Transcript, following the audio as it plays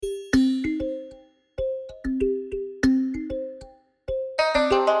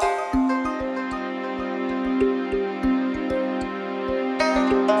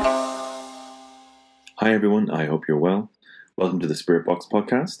Hi everyone, I hope you're well. Welcome to the Spirit Box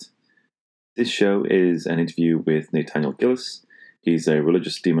podcast. This show is an interview with Nathaniel Gillis. He's a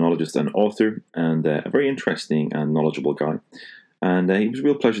religious demonologist and author, and a very interesting and knowledgeable guy. And he was a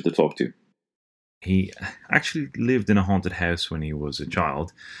real pleasure to talk to. He actually lived in a haunted house when he was a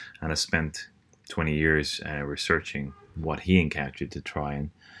child, and has spent 20 years researching what he encountered to try and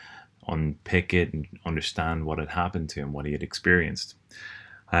unpick it and understand what had happened to him, what he had experienced.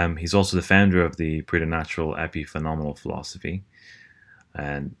 He's also the founder of the preternatural epiphenomenal philosophy,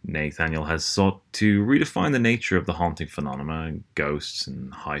 and Nathaniel has sought to redefine the nature of the haunting phenomena, ghosts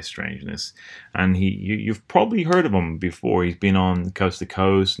and high strangeness. And you've probably heard of him before. He's been on Coast to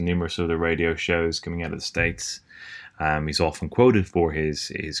Coast, numerous other radio shows coming out of the States. He's often quoted for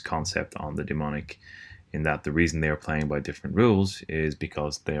his concept on the demonic, in that the reason they are playing by different rules is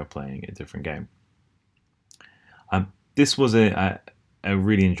because they are playing a different game. This was a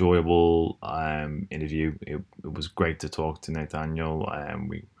really enjoyable interview. It was great to talk to Nathaniel.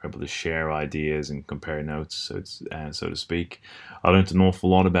 We were able to share ideas and compare notes, so to speak. I learned an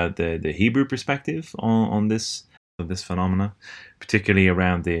awful lot about the Hebrew perspective on this phenomena, particularly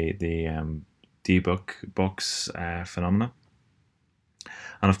around the debug box phenomena.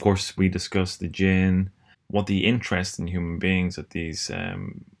 And of course, we discussed the jinn, what the interest in human beings that these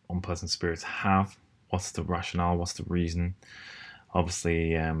unpleasant spirits have. What's the rationale? What's the reason?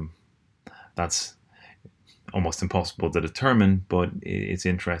 Obviously, that's almost impossible to determine, but it's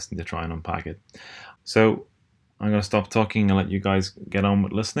interesting to try and unpack it. So I'm going to stop talking and let you guys get on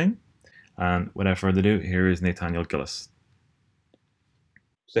with listening. And without further ado, here is Nathaniel Gillis.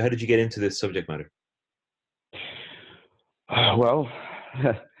 So how did you get into this subject matter? Well,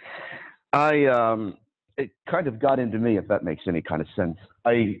 it kind of got into me, if that makes any kind of sense.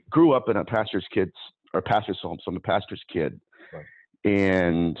 I grew up in a pastor's home, so I'm a pastor's kid. Right.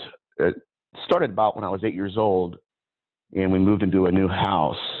 And it started about when I was 8 years old, and we moved into a new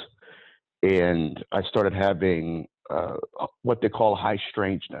house, and I started having what they call high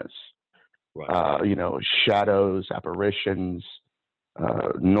strangeness. Right. Shadows, apparitions,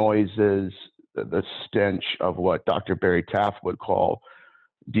 noises, the stench of what Dr. Barry Taft would call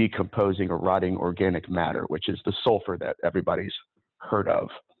decomposing or rotting organic matter, which is the sulfur that everybody's heard of,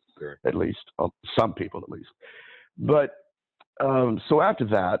 Sure. at least, some people at least. But so after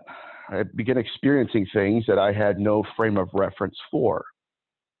that, I began experiencing things that I had no frame of reference for.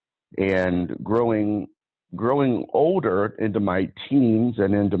 And growing older into my teens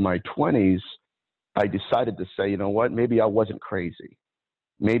and into my 20s, I decided to say, you know what, maybe I wasn't crazy.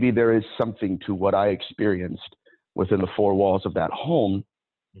 Maybe there is something to what I experienced within the four walls of that home.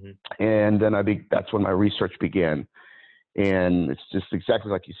 Mm-hmm. And then that's when my research began. And it's just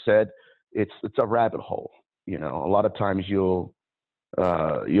exactly like you said, it's a rabbit hole. A lot of times you'll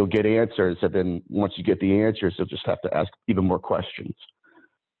get answers, and then once you get the answers, you'll just have to ask even more questions.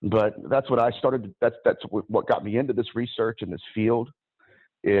 But that's what I started. That's what got me into this research in this field,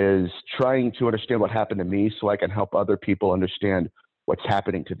 is trying to understand what happened to me so I can help other people understand what's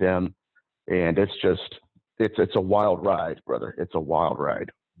happening to them. And it's a wild ride, brother. It's a wild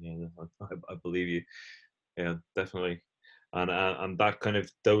ride. Yeah, I believe you. Yeah, definitely. And that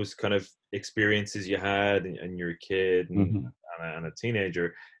those kind of experiences you had, and you're a kid and a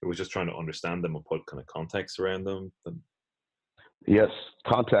teenager, it was just trying to understand them and put kind of context around them. Yes,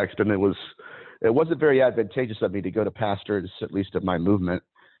 context, and it wasn't very advantageous of me to go to pastors, at least of my movement.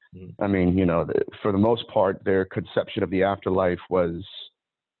 I mean, for the most part, their conception of the afterlife was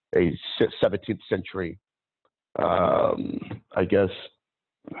a 17th century, I guess,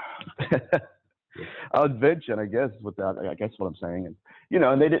 invention. I guess what I'm saying,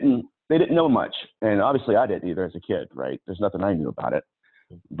 and they didn't know much, and obviously I didn't either as a kid, right? There's nothing I knew about it,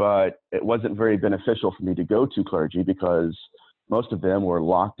 but it wasn't very beneficial for me to go to clergy because most of them were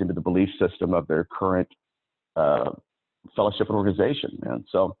locked into the belief system of their current fellowship and organization, man.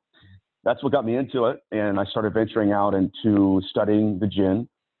 So that's what got me into it, and I started venturing out into studying the jinn,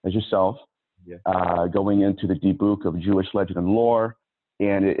 as yourself, going into the deep book of Jewish legend and lore,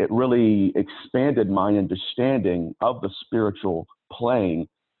 and it really expanded my understanding of the spiritual plane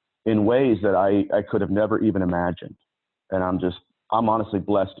in ways that I could have never even imagined. And I'm honestly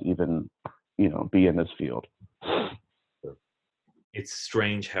blessed to even, be in this field. It's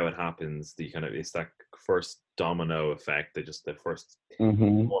strange how it happens. It's that first domino effect, the first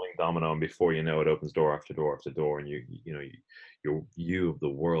falling domino, and before you know it, opens door after door after door, and your view of the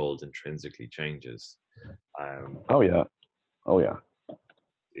world intrinsically changes. Oh yeah.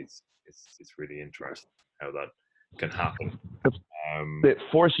 It's really interesting how that can happen. It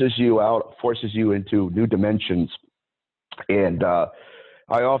forces you into new dimensions, and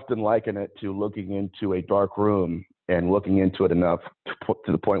I often liken it to looking into a dark room and looking into it enough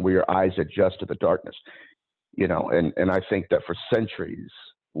to the point where your eyes adjust to the darkness. And I think that for centuries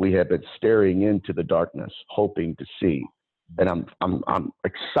we have been staring into the darkness, hoping to see. And I'm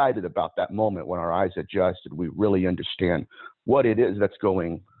excited about that moment when our eyes adjust and we really understand what it is that's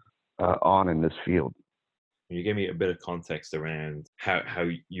going on in this field. You gave me a bit of context around how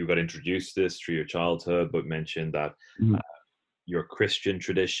you got introduced to this through your childhood, but mentioned that your Christian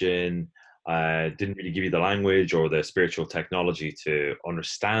tradition didn't really give you the language or the spiritual technology to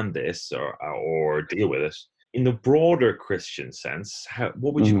understand this or deal with it. In the broader Christian sense,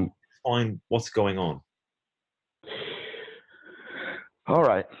 what would you find what's going on? All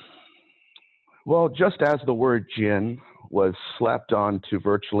right. Well, just as the word jinn was slapped on to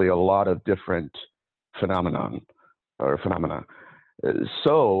virtually a lot of different phenomena,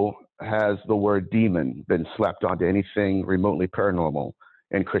 so has the word demon been slapped onto anything remotely paranormal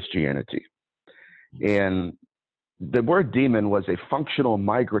in Christianity. And the word demon was a functional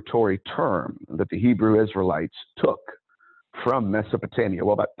migratory term that the Hebrew Israelites took from Mesopotamia.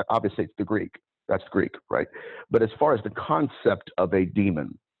 Well, obviously it's the Greek. That's Greek, right? But as far as the concept of a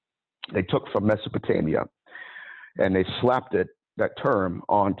demon, they took from Mesopotamia and they slapped that term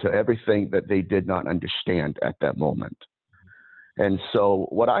onto everything that they did not understand at that moment. And so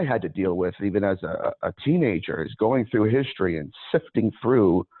what I had to deal with, even as a teenager, is going through history and sifting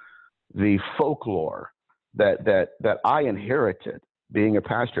through the folklore that I inherited being a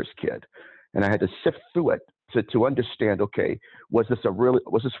pastor's kid. And I had to sift through it to understand, okay, was this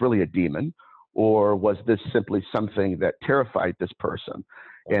really a demon? Or was this simply something that terrified this person?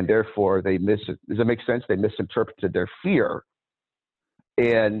 And therefore, does it make sense? They misinterpreted their fear.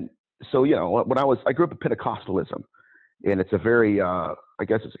 And so, when I grew up in Pentecostalism, and it's a very, I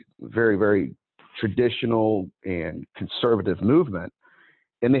guess it's a very, very traditional and conservative movement.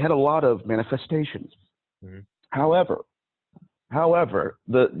 And they had a lot of manifestations. Mm-hmm. However,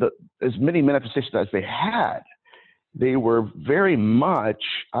 as many manifestations as they had, they were very much,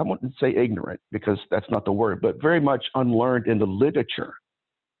 I wouldn't say ignorant because that's not the word, but very much unlearned in the literature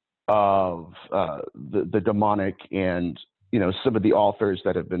of the demonic and, some of the authors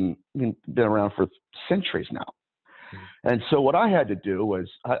that have been around for centuries now. Mm-hmm. And so what I had to do was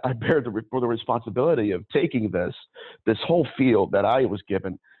I bear the responsibility of taking this whole field that I was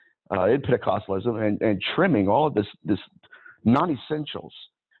given in Pentecostalism and trimming all of this non-essentials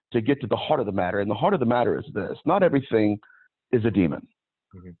to get to the heart of the matter. And the heart of the matter is this: not everything is a demon.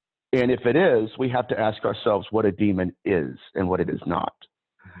 Mm-hmm. And if it is, we have to ask ourselves what a demon is and what it is not.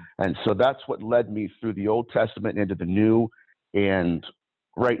 Mm-hmm. And so that's what led me through the Old Testament into the New. And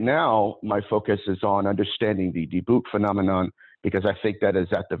right now, my focus is on understanding the debut phenomenon, because I think that is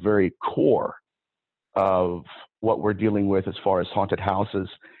at the very core of what we're dealing with as far as haunted houses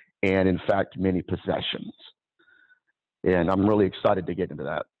and, in fact, many possessions. And I'm really excited to get into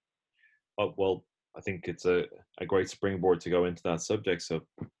that. Oh, well, I think it's a great springboard to go into that subject. So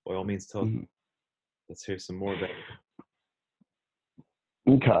by all means, let's hear some more about it.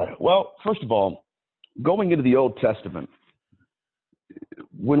 Okay. Well, first of all, going into the Old Testament,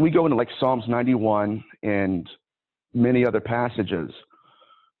 when we go into like Psalms 91 and many other passages,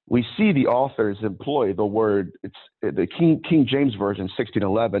 we see the authors employ the word, it's the King James Version,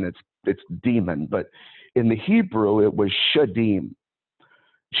 1611, it's demon, but in the Hebrew, it was shadim.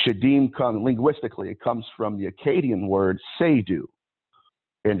 Shadim linguistically, it comes from the Akkadian word seidu.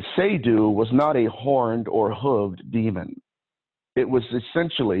 And seidu was not a horned or hooved demon. It was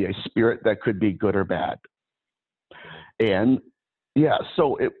essentially a spirit that could be good or bad. And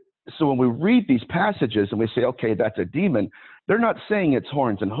so when we read these passages and we say, okay, that's a demon, they're not saying it's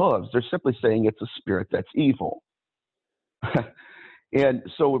horns and hooves. They're simply saying it's a spirit that's evil. And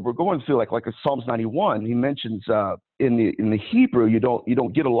so we're going through like in Psalms 91, he mentions in the Hebrew, you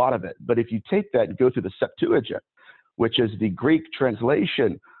don't get a lot of it. But if you take that and go through the Septuagint, which is the Greek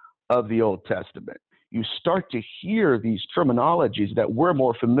translation of the Old Testament, you start to hear these terminologies that we're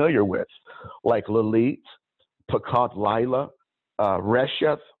more familiar with, like Lilith, Pekat Lila,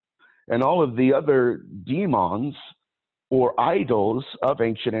 Resheth, and all of the other demons or idols of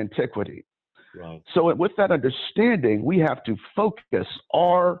ancient antiquity. Right. So with that understanding, we have to focus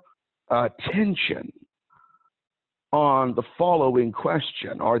our attention on the following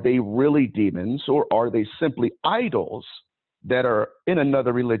question. Are they really demons, or are they simply idols that are in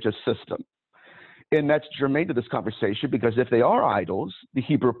another religious system? And that's germane to this conversation, because if they are idols, the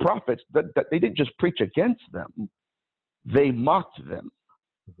Hebrew prophets, that they didn't just preach against them, they mocked them.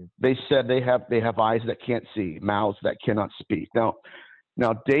 Mm-hmm. They said they have eyes that can't see, mouths that cannot speak.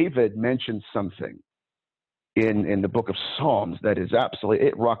 Now, David mentioned something in the book of Psalms that is absolutely,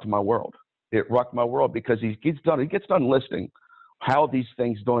 it rocked my world. It rocked my world because he gets done listing how these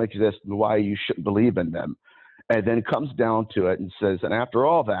things don't exist and why you shouldn't believe in them. And then comes down to it and says, and after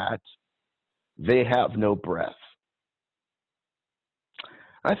all that, they have no breath.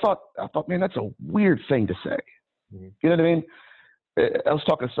 I thought, man, that's a weird thing to say. Mm-hmm. You know what I mean? I was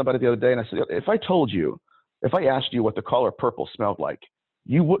talking to somebody the other day, and I said, if I asked you what the color purple smelled like,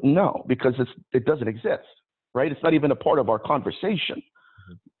 you wouldn't know because it doesn't exist, right? It's not even a part of our conversation.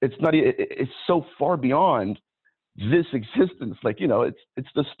 Mm-hmm. It's so far beyond this existence. Like, you know, it's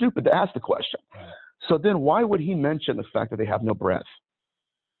just stupid to ask the question. So then why would he mention the fact that they have no breath?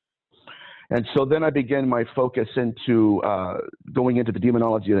 And so then I began my focus into going into the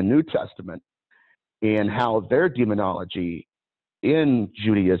demonology of the New Testament and how their demonology in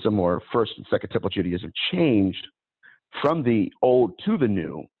Judaism, or First and Second Temple Judaism, changed from the old to the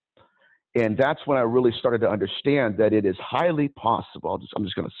new. And that's when I really started to understand that it is highly possible, I'm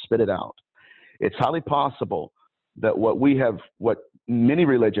just going to spit it out. It's highly possible that what many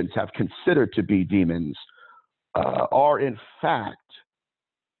religions have considered to be demons are in fact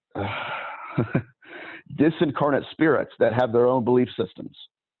disincarnate spirits that have their own belief systems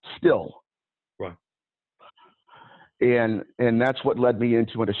still. Right. And that's what led me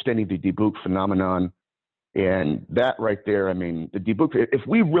into understanding the Dibuk phenomenon. And that right there, I mean, the Dibuk, if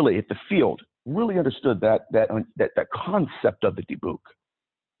the field really understood that concept of the Dibuk,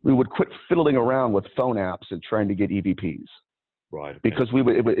 we would quit fiddling around with phone apps and trying to get EVPs. Right. Okay. Because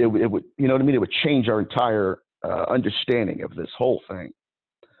it would, you know what I mean? It would change our entire understanding of this whole thing.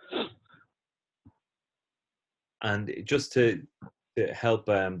 And just to help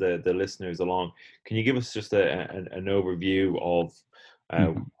the listeners along, can you give us just an overview of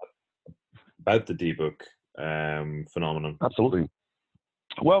about the Dibuk phenomenon? Absolutely.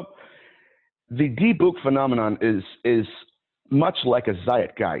 Well, the Dibuk phenomenon is much like a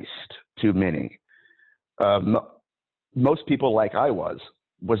zeitgeist to many. Most people, like I was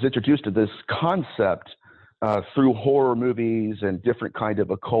introduced to this concept through horror movies and different kind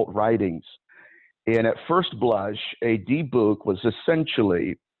of occult writings. And at first blush, a Dibuk was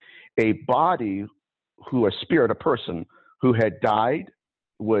essentially a body a person who had died,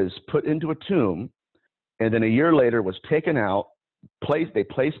 was put into a tomb, and then a year later was taken out, they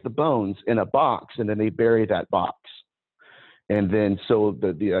placed the bones in a box, and then they buried that box. And then so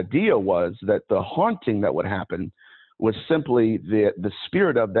the idea was that the haunting that would happen was simply the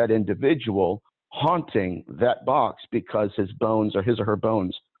spirit of that individual haunting that box because his or her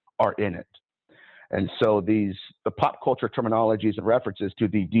bones are in it. And so the pop culture terminologies and references to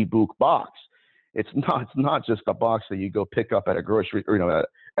the Dibuk box, it's not just a box that you go pick up at a grocery or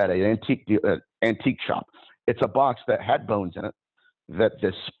at an antique shop. It's a box that had bones in it, that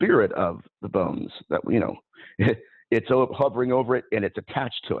the spirit of the bones that it's hovering over it and it's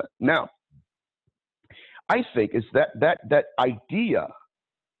attached to it. Now, I think is that idea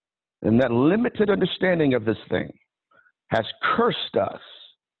and that limited understanding of this thing has cursed us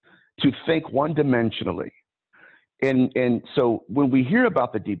to think one-dimensionally. And so when we hear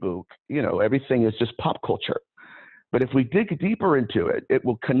about the Dibuk, everything is just pop culture. But if we dig deeper into it, it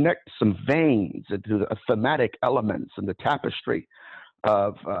will connect some veins into the thematic elements and the tapestry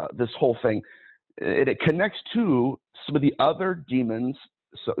of this whole thing. It connects to some of the other demons,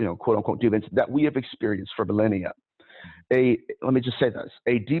 so quote unquote demons that we have experienced for millennia. Let me just say this: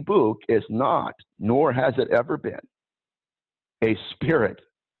 a Dibuk is not, nor has it ever been, a spirit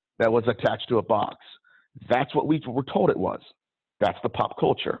that was attached to a box. That's what we were told it was. That's the pop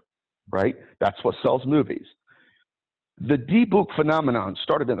culture, right? That's what sells movies. The Dibuk phenomenon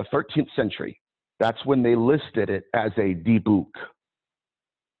started in the 13th century. That's when they listed it as a Dibuk.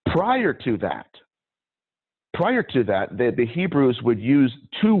 Prior to that, the Hebrews would use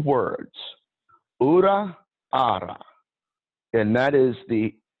two words, ura, ara, and that is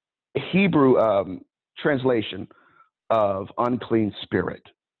the Hebrew translation of unclean spirit.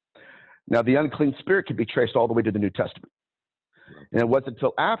 Now, the unclean spirit can be traced all the way to the New Testament. And it wasn't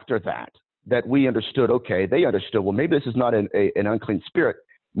until after that we understood, they understood, well, maybe this is not an unclean spirit.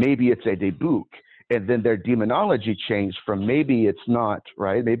 Maybe it's a Dibuk. And then their demonology changed from maybe it's not,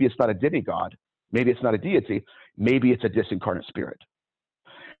 right? Maybe it's not a demigod. Maybe it's not a deity. Maybe it's a disincarnate spirit.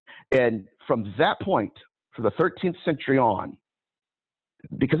 And from that point, from the 13th century on,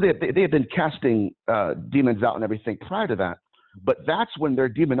 because they had been casting demons out and everything prior to that, but that's when their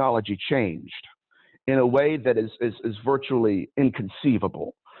demonology changed in a way that is virtually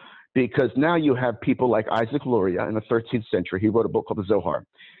inconceivable. Because now you have people like Isaac Luria in the 13th century. He wrote a book called the Zohar.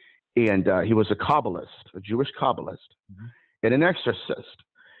 And he was a Kabbalist, a Jewish Kabbalist, and an exorcist.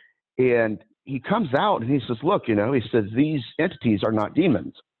 And he comes out and he says, look, he says, these entities are not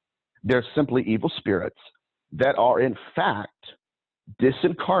demons. They're simply evil spirits that are in fact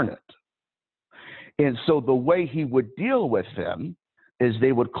disincarnate. And so the way he would deal with them is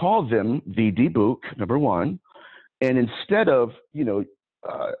they would call them the Dibuk, number one, and instead of,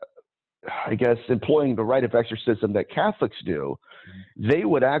 I guess, employing the rite of exorcism that Catholics do, they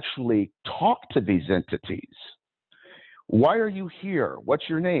would actually talk to these entities. Why are you here? What's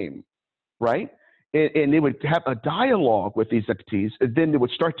your name? Right? And they would have a dialogue with these entities, and then they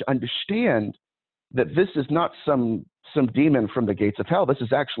would start to understand that this is not some demon from the gates of hell. This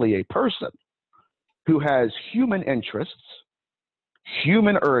is actually a person who has human interests,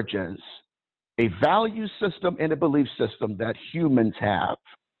 human urges, a value system, and a belief system that humans have.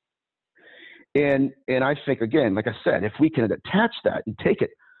 And I think, again, like I said, if we can attach that and take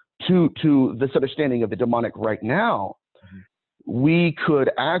it to this understanding of the demonic right now, we could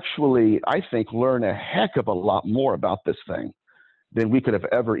actually, I think, learn a heck of a lot more about this thing than we could have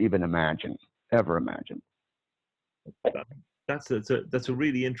ever imagined. That's a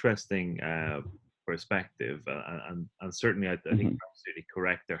really interesting perspective, and certainly I think you're absolutely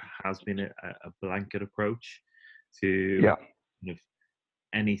correct. There has been a blanket approach to kind of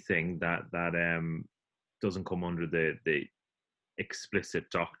anything that doesn't come under the explicit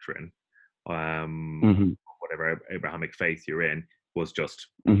doctrine, whatever Abrahamic faith you're in, was just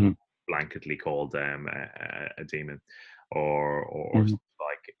blanketly called a demon or stuff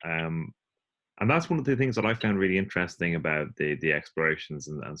like. And that's one of the things that I found really interesting about the explorations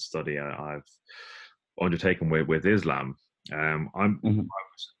and study I've undertaken with Islam. I'm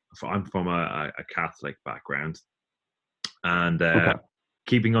from a Catholic background, and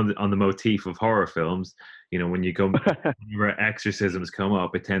keeping on the motif of horror films, when you come, whenever exorcisms come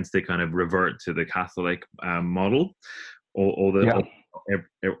up, it tends to kind of revert to the Catholic model all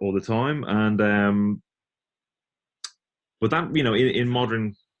the time, and but that in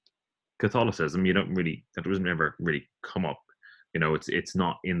modern Catholicism, that doesn't ever really come up. It's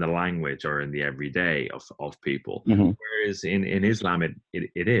not in the language or in the everyday of people. Whereas in Islam, it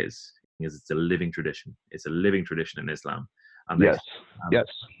is, because it's a living tradition. It's a living tradition in Islam. And and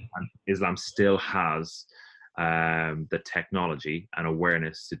Islam still has the technology and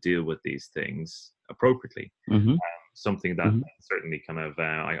awareness to deal with these things appropriately. Something that certainly kind of,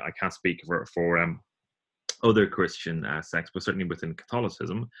 I can't speak for other Christian sects, but certainly within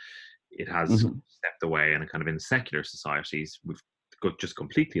Catholicism, it has stepped away, and kind of in secular societies, we've got just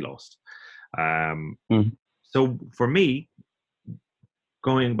completely lost. So for me,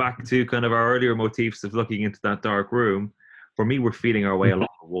 going back to kind of our earlier motifs of looking into that dark room, for me, we're feeling our way along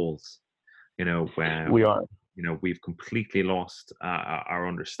the walls. When we are. We've completely lost our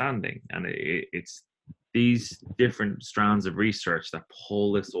understanding, and it's these different strands of research that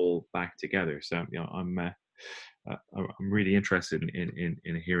pull this all back together. So I'm really interested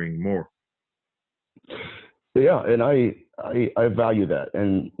in hearing more. Yeah, and I value that.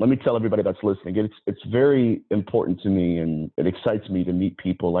 And let me tell everybody that's listening, it's very important to me, and it excites me to meet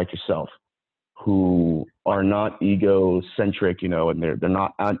people like yourself who are not egocentric, and they're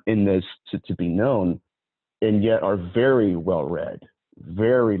not in this to be known, and yet are very well read,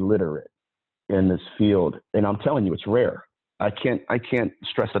 very literate in this field. And I'm telling you, it's rare. I can't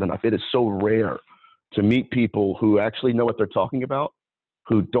stress that enough. It is so rare to meet people who actually know what they're talking about,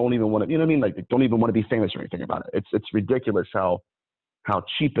 who don't even want to, like they don't even want to be famous or anything about it. It's ridiculous how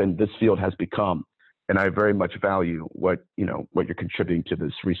cheapened this field has become. And I very much value what you're contributing to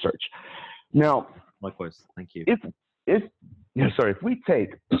this research. Now, likewise, thank you. If we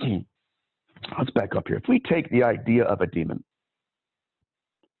take, let's back up here. If we take the idea of a demon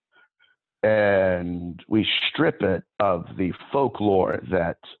and we strip it of the folklore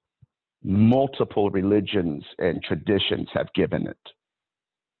that multiple religions and traditions have given it,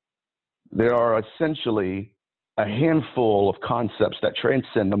 there are essentially a handful of concepts that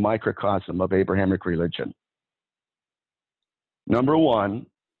transcend the microcosm of Abrahamic religion. Number one,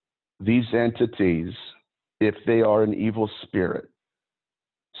 these entities, if they are an evil spirit,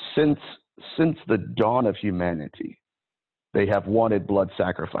 since the dawn of humanity, they have wanted blood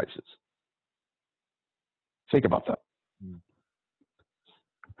sacrifices. Think about that.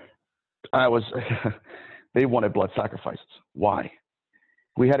 They wanted blood sacrifices. Why?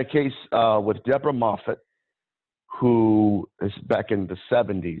 We had a case with Deborah Moffat, who is back in the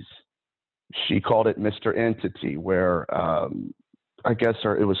 70s. She called it Mr. Entity, where I guess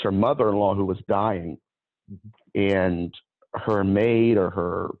it was her mother-in-law who was dying, and her maid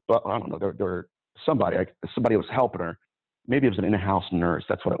or I don't know, somebody was helping her. Maybe it was an in-house nurse.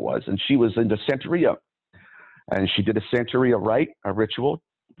 That's what it was. And she was into Santeria, and she did a Santeria rite, a ritual,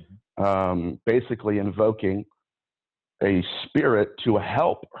 basically invoking a spirit to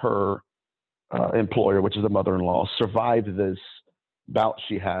help her employer, which is the mother-in-law, survive this bout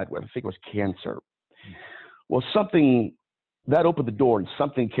she had with, I think it was cancer. Well, something that opened the door and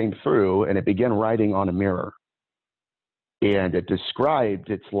something came through and it began writing on a mirror. And it described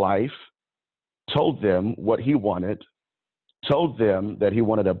its life, told them what he wanted, told them that he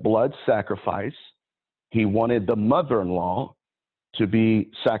wanted a blood sacrifice. He wanted the mother-in-law to be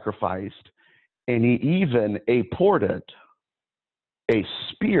sacrificed. And he even apported a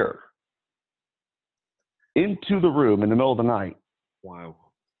spear into the room in the middle of the night. Wow.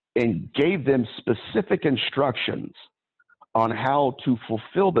 And gave them specific instructions on how to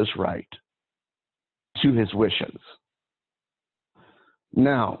fulfill this right to his wishes.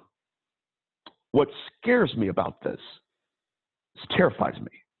 Now, what scares me about this, terrifies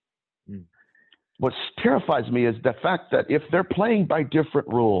me. What terrifies me is the fact that if they're playing by different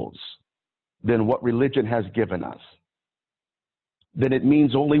rules than what religion has given us, then it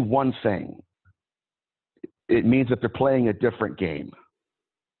means only one thing. It means that they're playing a different game.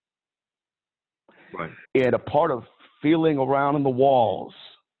 Right. And a part of feeling around in the walls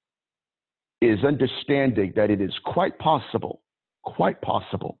is understanding that it is quite possible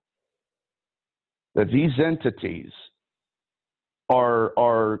that these entities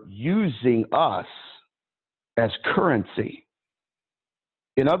are using us as currency.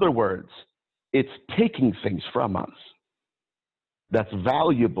 In other words, it's taking things from us that's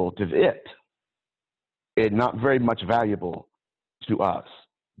valuable to it and not very much valuable to us.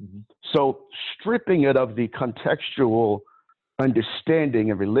 Mm-hmm. So stripping it of the contextual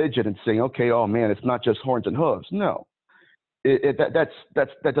understanding of religion and saying, okay, oh man, it's not just horns and hooves. No,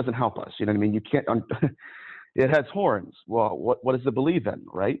 that doesn't help us. You know what I mean? You can't, it has horns. Well, what does it believe in,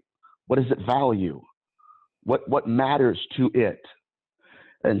 right? What does it value? What matters to it?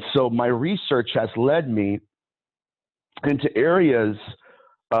 And so my research has led me into areas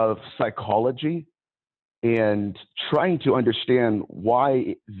of psychology and trying to understand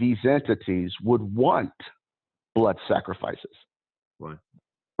why these entities would want blood sacrifices. Right.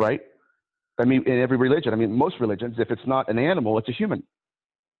 Right? I mean, in every religion, I mean, most religions, if it's not an animal, it's a human.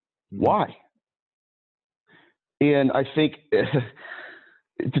 Mm-hmm. Why? And I think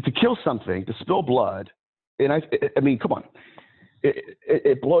to kill something, to spill blood, and I mean, come on.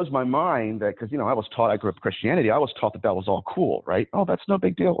 It blows my mind that, because, you know, I grew up Christianity, I was taught that was all cool, right? Oh, that's no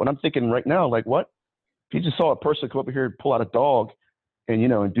big deal. And I'm thinking right now, like, what? If you just saw a person come over here and pull out a dog and, you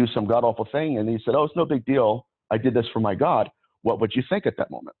know, and do some god-awful thing, and he said, oh, it's no big deal, I did this for my God, what would you think at that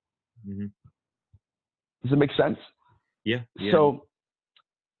moment? Mm-hmm. Does it make sense? Yeah. So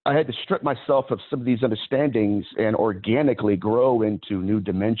I had to strip myself of some of these understandings and organically grow into new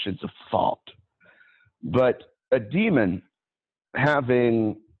dimensions of thought. But a demon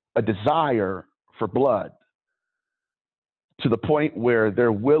having a desire for blood to the point where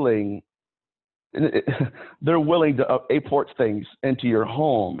they're willing to import things into your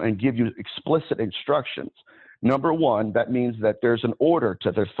home and give you explicit instructions. Number one, that means that there's an order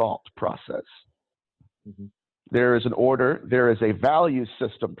to their thought process. Mm-hmm. There is an order. There is a value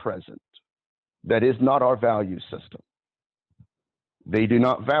system present that is not our value system. They do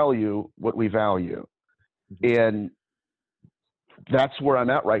not value what we value. Mm-hmm. And that's where I'm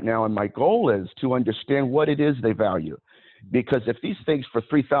at right now. And my goal is to understand what it is they value. Because if these things for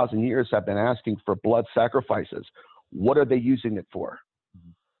 3,000 years have been asking for blood sacrifices, what are they using it for?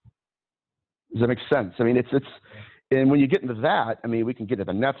 Does that make sense? I mean, and when you get into that, I mean, we can get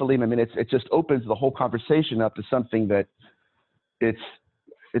into the Nephilim. I mean, it just opens the whole conversation up to something that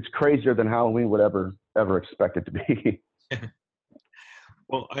it's crazier than Halloween would ever expect it to be.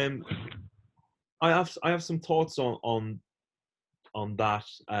 Well, I have some thoughts on that.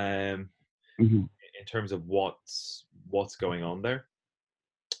 Mm-hmm. In terms of what's going on there.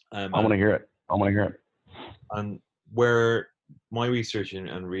 I want to hear it. And where my research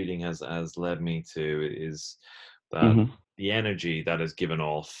and reading has led me to is that mm-hmm. the energy that is given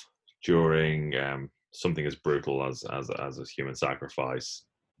off during something as brutal as a human sacrifice,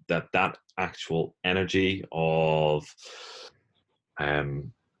 that actual energy of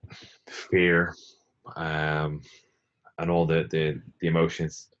fear, and all the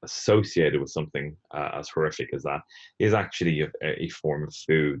emotions associated with something as horrific as that is actually a form of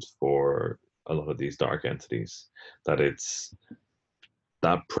food for a lot of these dark entities. That it's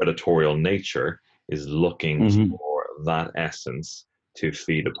that predatorial nature is looking mm-hmm. for that essence to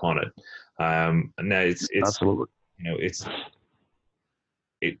feed upon it. And now it's absolutely, you know,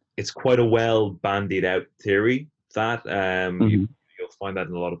 it's quite a well bandied out theory that mm-hmm. you'll find that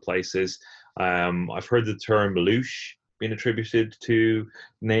in a lot of places. I've heard the term loosh been attributed to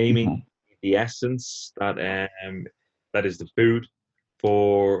naming Mhm. the essence that is the food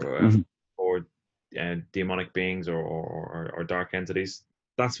for Mhm. for demonic beings or dark entities.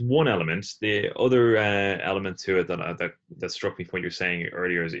 That's one element. The other element to it that struck me from what you're saying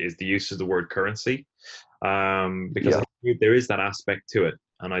earlier is the use of the word currency, because I Yeah. think there is that aspect to it,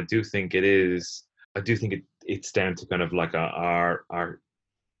 and I do think it is. I do think it's down to kind of like our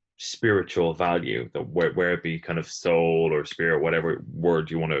spiritual value, that where it be kind of soul or spirit, whatever word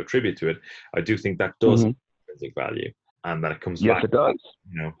you want to attribute to it. I do think that does have Mhm. intrinsic value, and that it comes Yes, back, it does.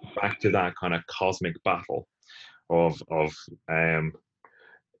 back to that kind of cosmic battle of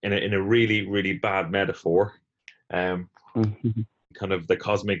in a really really bad metaphor, um, Mhm. kind of the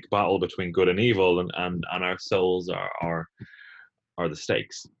cosmic battle between good and evil, and our souls are the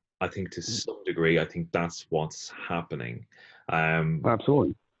stakes. I think to some degree, I think that's what's happening. Um,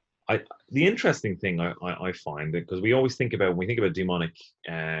 Absolutely. I the interesting thing I find, because we always think about when we think about demonic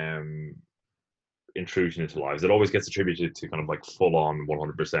um, intrusion into lives, it always gets attributed to kind of like full on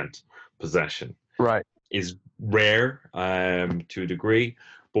 100% possession. Right. Is rare to a degree,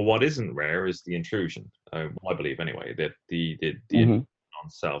 but what isn't rare is the intrusion. I believe anyway that the Mhm. on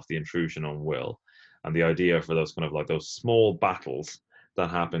self, the intrusion on will, and the idea for those kind of like those small battles that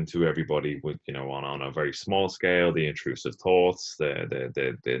happen to everybody with on a very small scale, the intrusive thoughts,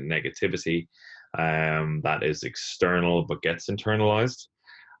 the negativity that is external but gets internalized.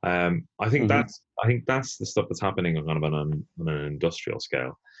 Mhm. I think that's the stuff that's happening on kind of on an industrial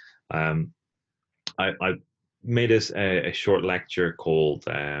scale. Um, I made a short lecture called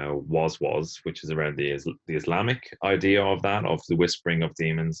Was, which is around the Islamic idea of that, of the whispering of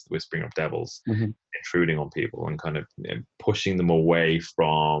demons, the whispering of devils Mhm. intruding on people and kind of pushing them away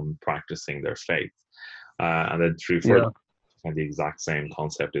from practicing their faith. And then through further, Yeah. and the exact same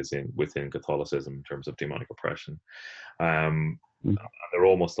concept is in within Catholicism in terms of demonic oppression. Um, Mhm. and they're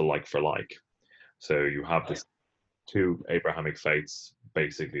almost a like for like. So you have this two Abrahamic faiths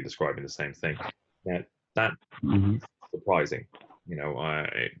basically describing the same thing. Now, that Mhm. surprising,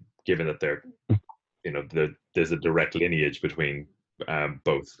 given that there's a direct lineage between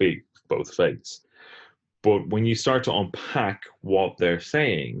both faiths. But when you start to unpack what they're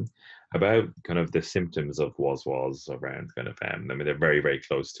saying about kind of the symptoms of was around kind of, I mean, they're very, very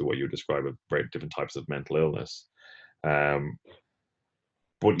close to what you describe of very different types of mental illness. Um,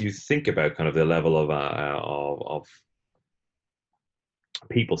 but you think about kind of the level of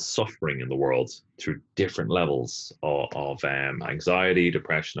people suffering in the world through different levels of anxiety,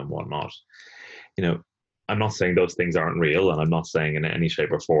 depression, and whatnot. You know, I'm not saying those things aren't real, and I'm not saying in any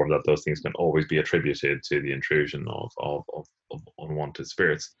shape or form that those things can always be attributed to the intrusion of unwanted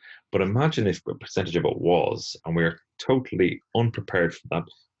spirits. But imagine if a percentage of it was, and we're totally unprepared for that.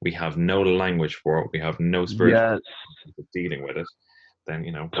 We have no language for it. We have no spiritual Yes. dealing with it. Then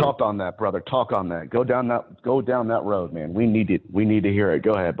Talk on that, brother. Talk on that. Go down that road, man. We need it. We need to hear it.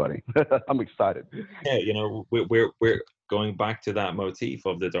 Go ahead, buddy. I'm excited. yeah, we're going back to that motif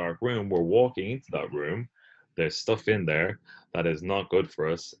of the dark room. We're walking into that room. There's stuff in there that is not good for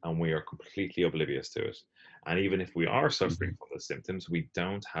us, and we are completely oblivious to it. And even if we are suffering Mhm. from the symptoms, we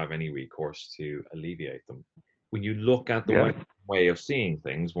don't have any recourse to alleviate them. When you look at the Yeah. way of seeing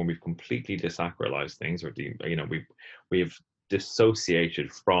things, when we've completely desacralized things, or we've dissociated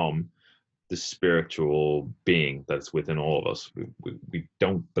from the spiritual being that's within all of us. We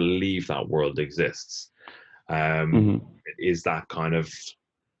don't believe that world exists. Mhm. It is that kind of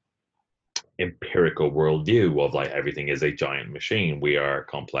empirical worldview of like everything is a giant machine. We are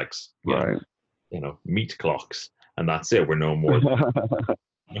complex, Right. meat clocks, and that's it. We're no more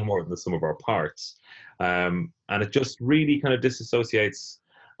than the sum of our parts. And it just really kind of disassociates,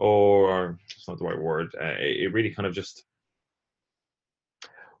 or it's not the right word. It really kind of just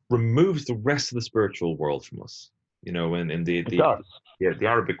removes the rest of the spiritual world from us. And It does. the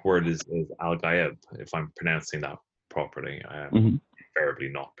Arabic word is al ghaib, if I'm pronouncing that properly. Mhm. Invariably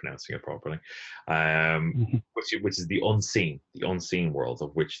not pronouncing it properly. Mhm. Which is the unseen world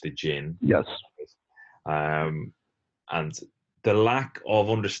of which the jinn Yes. um, and the lack of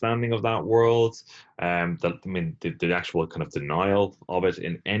understanding of that world, the actual kind of denial of it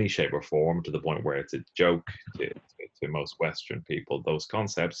in any shape or form, to the point where it's a joke to most Western people. Those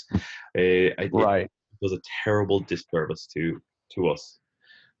concepts, it Right. does a terrible disservice to us.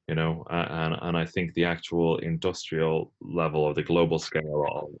 And I think the actual industrial level, of the global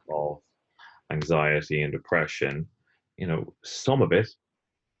scale of anxiety and depression, some of it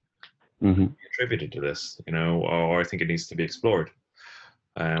Mhm. attributed to this, or I think it needs to be explored.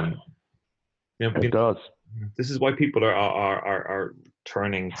 Um, It does. this is why people are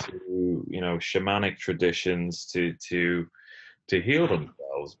turning to, shamanic traditions to heal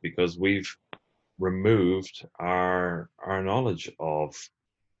themselves, because we've removed our knowledge of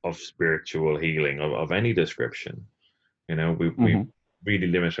spiritual healing of any description. We really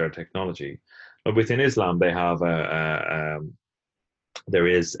limit our technology. But within Islam, they have there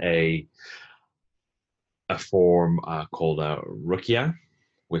is a form called ruqya,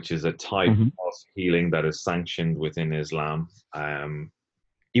 which is a type of healing that is sanctioned within Islam.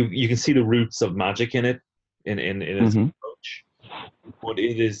 You can see the roots of magic in it, in its approach, but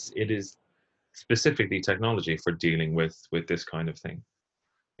it is specifically technology for dealing with this kind of thing,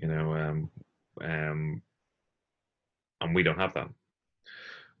 and we don't have that,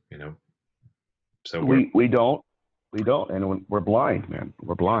 so we don't, and we're blind, man.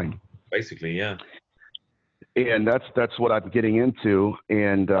 We're blind, basically, yeah. And that's what I'm getting into.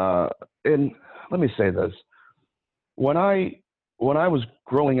 And let me say this: when I was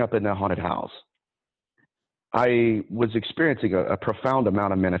growing up in that haunted house, I was experiencing a profound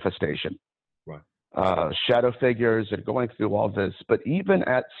amount of manifestation, right? Shadow figures and going through all this. But even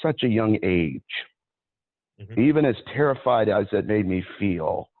at such a young age, even as terrified as it made me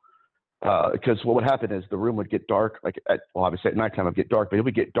feel, because what would happen is the room would get dark. Obviously at nighttime it would get dark, but it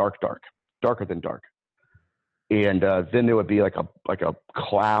would get darker than dark. And then there would be like a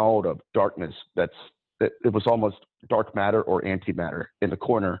cloud of darkness it was almost dark matter or antimatter in the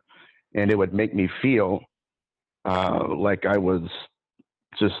corner, and it would make me feel like I was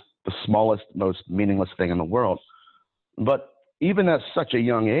just the smallest, most meaningless thing in the world. But even at such a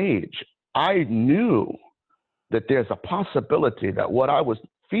young age, I knew that there's a possibility that what I was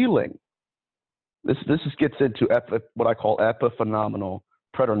feeling, this gets into what I call epiphenomenal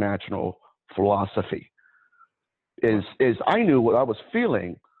preternatural philosophy, is I knew what I was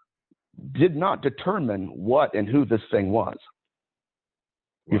feeling did not determine what and who this thing was.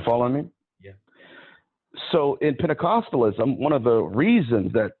 You follow me? Yeah. So in Pentecostalism, one of the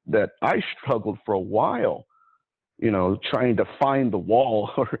reasons that I struggled for a while, trying to find the wall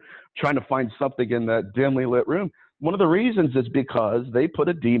or trying to find something in that dimly lit room, one of the reasons is because they put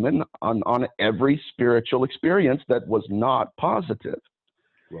a demon on every spiritual experience that was not positive.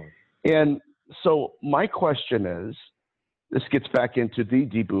 Right. And so my question is, this gets back into the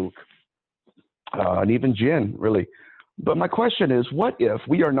Dibuk, and even Jinn, really. But my question is, what if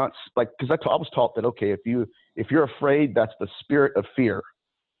we are not, because I was taught that, okay, if you're afraid, that's the spirit of fear.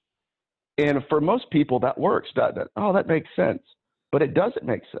 And for most people, that works, doesn't it? Oh, that makes sense. But it doesn't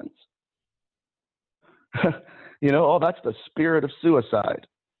make sense. That's the spirit of suicide.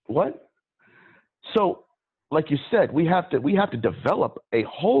 What? So, like you said, we have to develop a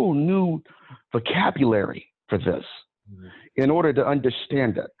whole new vocabulary for this in order to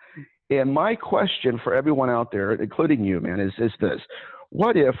understand it. And my question for everyone out there, including you, man, is this: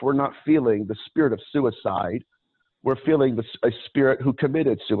 what if we're not feeling the spirit of suicide? We're feeling a spirit who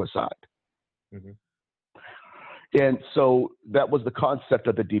committed suicide. And so that was the concept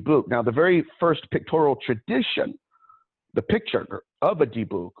of the Dibuk. Now, the very first pictorial tradition, the picture of a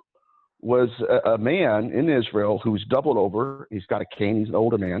Dibuk, was a man in Israel who's doubled over. He's got a cane. He's an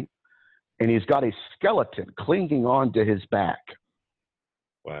older man. And he's got a skeleton clinging on to his back.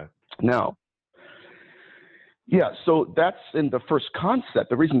 Wow. Now, yeah, so that's in the first concept.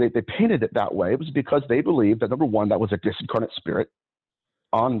 The reason they painted it that way was because they believed that, number one, that was a disincarnate spirit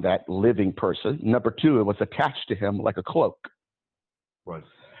on that living person. Number two, it was attached to him like a cloak. Right.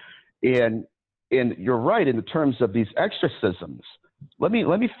 And you're right in the terms of these exorcisms. Let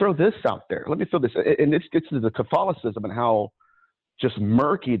me throw this out there. Let me throw this, and this gets into the Catholicism and how just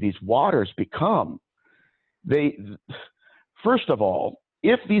murky these waters become. First of all,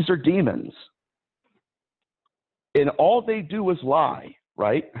 if these are demons and all they do is lie,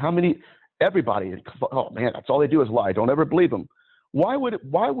 right? Everybody, oh man, that's all they do is lie. Don't ever believe them. Why would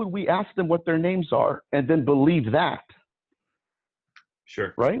we ask them what their names are and then believe that?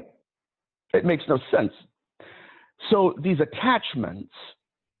 Sure. Right? It makes no sense. So these attachments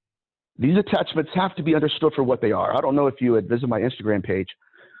have to be understood for what they are. I don't know if you had visited my Instagram page.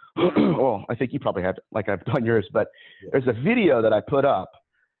 Well, I think you probably have, like I've done yours, but there's a video that I put up,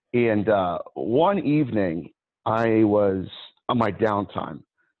 and one evening I was on my downtime,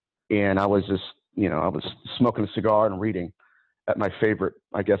 and I was just, I was smoking a cigar and reading at my favorite,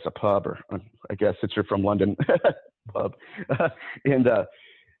 I guess, a pub, or I guess since you're from London, pub, and I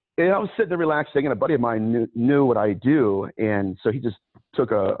was sitting there relaxing, and a buddy of mine knew what I do, and so he just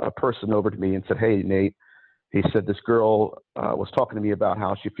took a person over to me and said, "Hey, Nate," he said, "this girl was talking to me about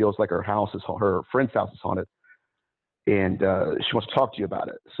how she feels like her friend's house is haunted, and she wants to talk to you about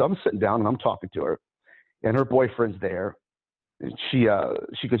it." So I'm sitting down and I'm talking to her, and her boyfriend's there, And she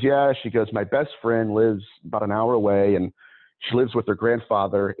goes, yeah. She goes, my best friend lives about an hour away, and she lives with her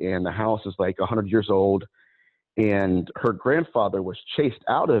grandfather, and the house is like 100 years old. And her grandfather was chased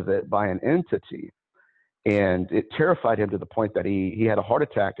out of it by an entity, and it terrified him to the point that he had a heart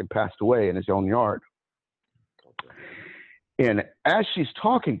attack and passed away in his own yard. And as she's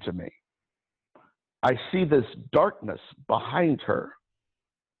talking to me, I see this darkness behind her.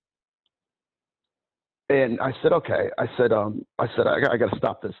 And I said, okay. I said, I got to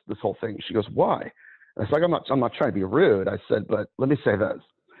stop this whole thing. She goes, why? And I was like, I'm not trying to be rude. I said, but let me say this.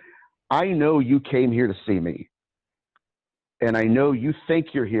 I know you came here to see me. And I know you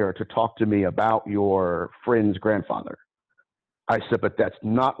think you're here to talk to me about your friend's grandfather. I said, but that's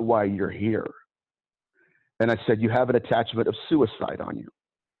not why you're here. And I said, you have an attachment of suicide on you.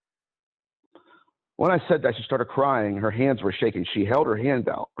 When I said that, she started crying. Her hands were shaking. She held her hand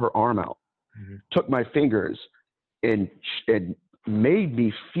out, her arm out, took my fingers, and made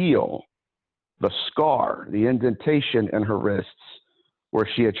me feel the scar, the indentation in her wrists where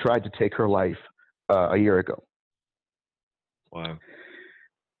she had tried to take her life a year ago. Wow.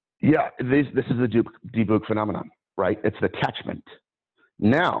 Yeah, this is the debug phenomenon, right? It's the attachment.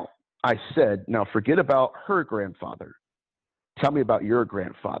 Now, I said, now forget about her grandfather. Tell me about your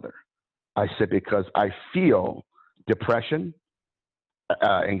grandfather. I said, because I feel depression,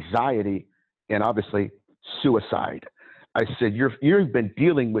 anxiety, and obviously suicide. I said, you've been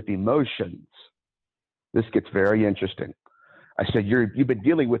dealing with emotions. This gets very interesting. I said, you've been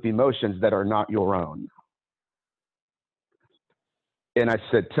dealing with emotions that are not your own. And I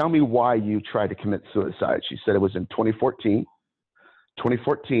said, tell me why you tried to commit suicide. She said it was in 2014.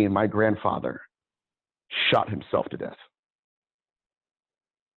 2014, my grandfather shot himself to death.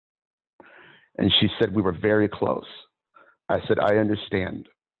 And she said, we were very close. I said, I understand.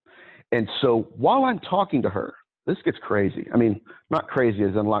 And so while I'm talking to her, this gets crazy. I mean, not crazy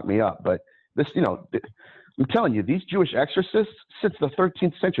as in lock me up, but this, I'm telling you, these Jewish exorcists, since the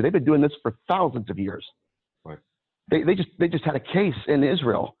 13th century, they've been doing this for thousands of years. Right. They just had a case in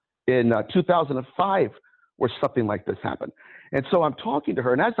Israel in 2005 where something like this happened. And so I'm talking to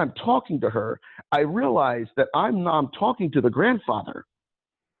her, and as I'm talking to her, I realize that I'm talking to the grandfather.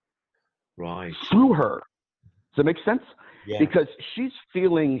 Right. Through her. Does that make sense? Yeah. Because she's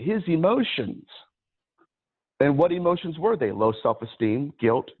feeling his emotions. And what emotions were they? Low self-esteem,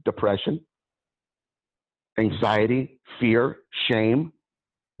 guilt, depression, anxiety, fear, shame.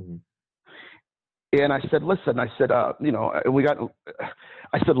 Mm-hmm. And I said, listen, I said, look,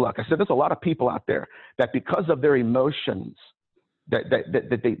 there's a lot of people out there that because of their emotions that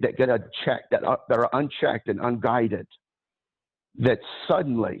get unchecked, that are unchecked and unguided, that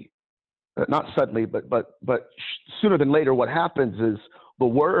suddenly, not suddenly, but sooner than later, what happens is the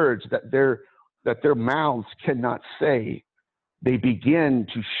words that their mouths cannot say, they begin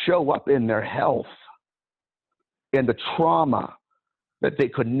to show up in their health, and the trauma that they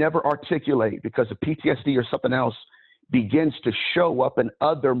could never articulate because of PTSD or something else begins to show up in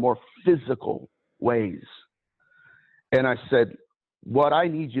other more physical ways. And I said, what I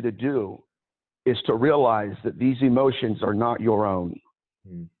need you to do is to realize that these emotions are not your own.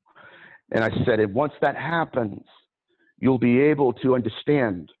 Mm. And I said, and once that happens, you'll be able to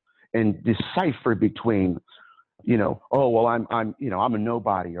understand and decipher between, oh, well, I'm a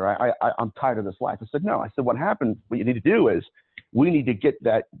nobody, or I'm tired of this life. I said, no. I said, what you need to do is we need to get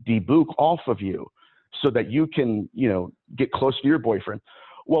that debug off of you so that you can, get close to your boyfriend.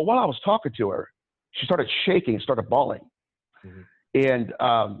 Well, while I was talking to her, she started shaking, started bawling. Mm-hmm. And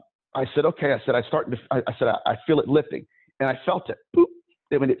I said, okay. I said, I feel it lifting. And I felt it. Boop.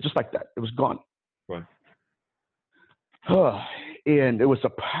 Just like that. It was gone. Right. And it was a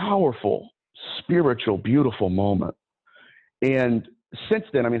powerful, spiritual, beautiful moment. And since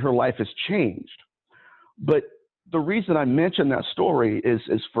then, her life has changed. But the reason I mention that story is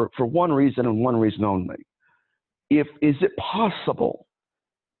for one reason and one reason only. Is it possible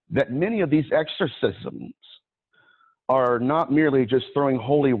that many of these exorcisms are not merely just throwing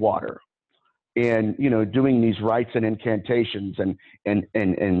holy water and, doing these rites and incantations and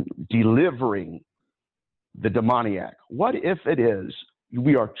delivering the demoniac? What if it is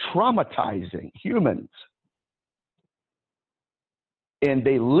we are traumatizing humans and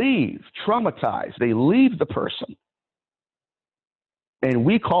they leave traumatized, they leave the person, and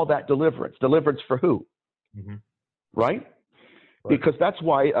we call that deliverance. Deliverance for who? Mm-hmm. Right? Because that's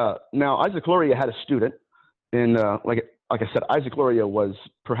why now Isaac Luria had a student, and like I said, Isaac Luria was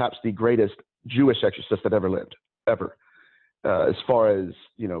perhaps the greatest Jewish exorcist that ever lived, ever, as far as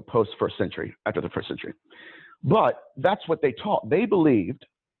post first century, after the first century. But that's what they taught. They believed.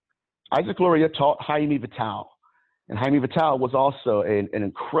 Isaac Luria taught Haimi Vital, And Jaime Vital was also an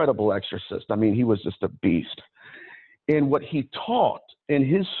incredible exorcist. I mean, he was just a beast. And what he taught in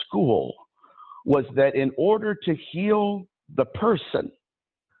his school was that in order to heal the person,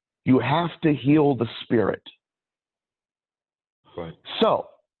 you have to heal the spirit. Right. So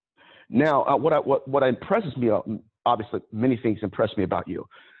now, what impresses me, obviously, many things impress me about you.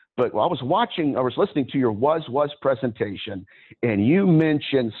 But I was listening to your Was presentation, and you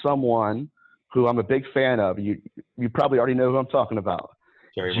mentioned someone who I'm a big fan of. You probably already know who I'm talking about.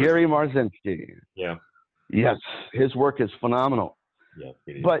 Jerry Marzinsky. Yeah. Yes, his work is phenomenal. Yeah.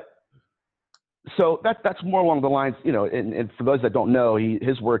 It is. But so that's more along the lines, and for those that don't know,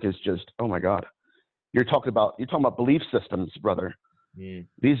 his work is just, oh my God. You're talking about belief systems, brother. Mm.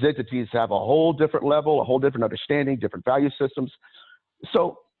 These entities have a whole different level, a whole different understanding, different value systems.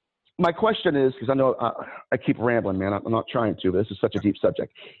 So my question is, because I know I keep rambling, man. I'm not trying to, but this is such a deep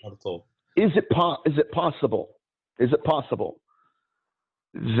subject. Not at all. Is it possible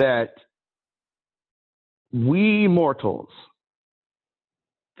that we mortals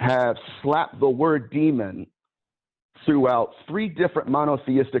have slapped the word demon throughout 3 different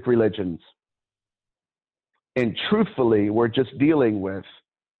monotheistic religions? And truthfully, we're just dealing with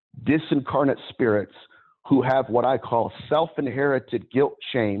disincarnate spirits who have what I call self-inherited guilt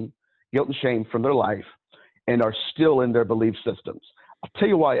and shame from their life and are still in their belief systems. I'll tell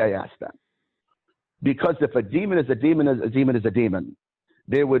you why I ask that. Because if a demon is a demon, a demon is a demon,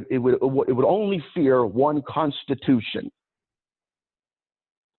 it would only fear one constitution,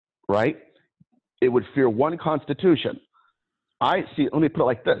 right? It would fear one constitution. I see. Let me put it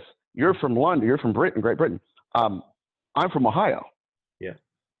like this: you're from London, you're from Britain, Great Britain. I'm from Ohio. Yeah.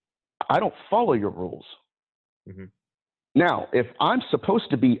 I don't follow your rules. Mm-hmm. Now, if I'm supposed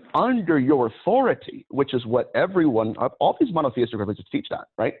to be under your authority, which is what everyone, all these monotheistic religions teach that,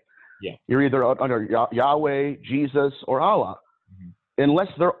 right? Yeah. You're either under Yahweh, Jesus, or Allah. Mm-hmm. Unless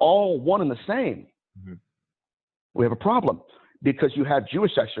they're all one and the same, mm-hmm. we have a problem, because you have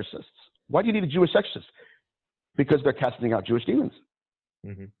Jewish exorcists. Why do you need a Jewish exorcist? Because they're casting out Jewish demons.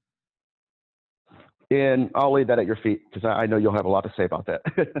 Mm-hmm. And I'll lay that at your feet, because I know you'll have a lot to say about that.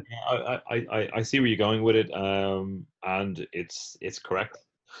 I see where you're going with it, and it's correct.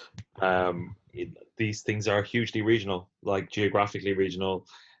 These things are hugely regional, like geographically regional,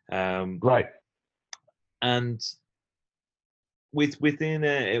 right? And within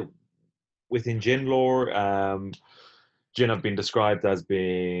Jinn lore, Jinn have been described as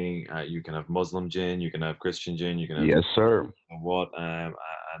being you can have Muslim Jinn, you can have Christian Jinn, you can have yes, sir,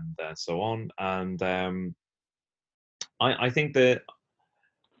 and so on. And I think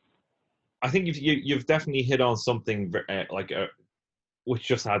you've definitely hit on something which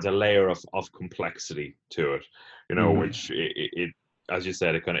just adds a layer of complexity to it, mm-hmm. which it as you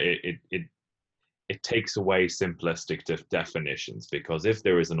said, it takes away simplistic definitions, because if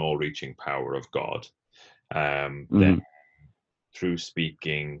there is an all-reaching power of God, mm-hmm. then through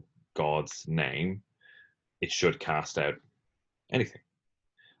speaking God's name, it should cast out anything.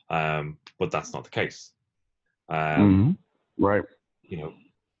 But that's not the case. Mm-hmm. Right.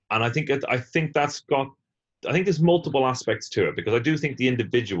 And I think there's multiple aspects to it, because I do think the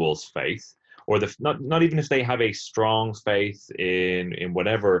individual's faith, or not even if they have a strong faith in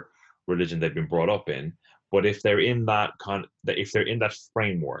whatever religion they've been brought up in, but if they're in that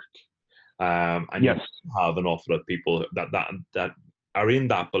framework, and yes. you have an awful lot of people that are in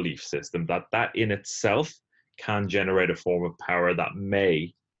that belief system, that in itself can generate a form of power that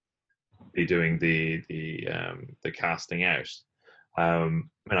may be doing the casting out. And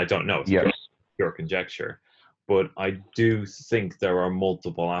I don't know, it's yes. pure conjecture, but I do think there are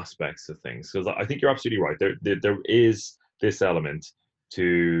multiple aspects of things, because I think you're absolutely right. There is this element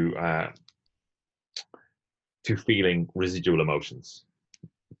to feeling residual emotions.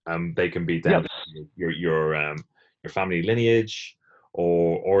 They can be down yes. to your family lineage,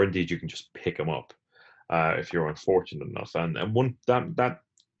 or indeed you can just pick them up if you're unfortunate enough. And one that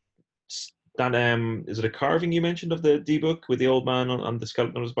is it a carving you mentioned of the D book with the old man on the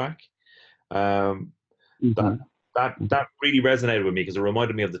skeleton on his back? Mm-hmm. That really resonated with me, because it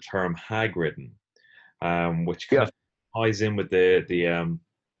reminded me of the term hag-ridden, which kind of ties in with the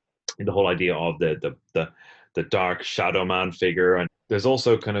whole idea of the dark shadow man figure. And there's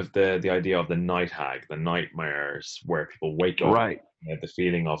also kind of the idea of the night hag, the nightmares, where people wake up right. The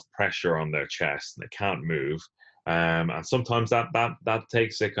feeling of pressure on their chest and they can't move. And sometimes that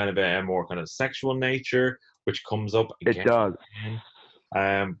takes a kind of a more kind of sexual nature, which comes up again. It does.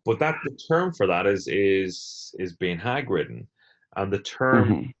 But the term for that is being hag-ridden. And the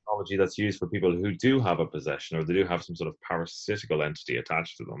terminology mm-hmm. that's used for people who do have a possession, or they do have some sort of parasitical entity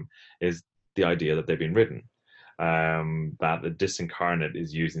attached to them, is the idea that they've been ridden. that the disincarnate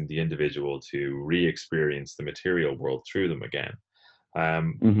is using the individual to re-experience the material world through them again.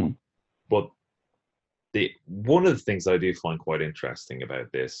 But one of the things I do find quite interesting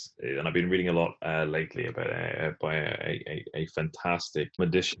about this, and I've been reading a lot lately about by a fantastic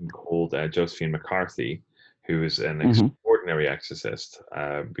magician called Josephine McCarthy, who is an extraordinary exorcist.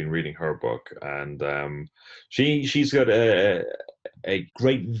 I've been reading her book, and she's got a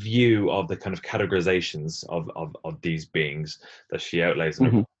great view of the kind of categorizations of these beings that she outlays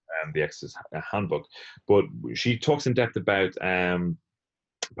in the Exorcist Handbook. But she talks in depth about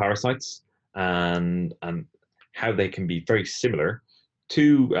parasites and how they can be very similar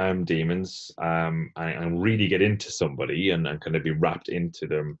to demons, and really get into somebody and kind of be wrapped into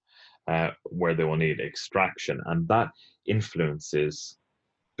them, where they will need extraction, and that influences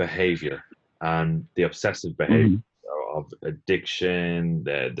behavior and the obsessive behavior of addiction,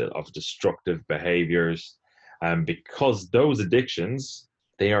 of destructive behaviors, because those addictions,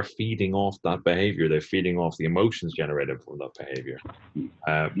 they are feeding off that behavior. They're feeding off the emotions generated from that behavior.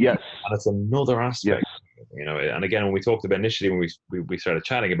 Yes, and it's another aspect. Yes. And again, when we talked about initially, when we started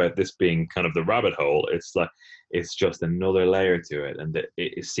chatting about this being kind of the rabbit hole, it's like it's just another layer to it, and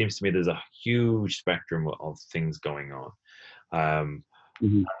it seems to me there's a huge spectrum of things going on.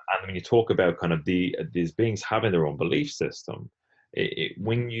 And when you talk about kind of these beings having their own belief system,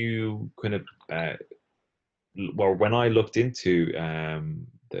 when you kind of when I looked into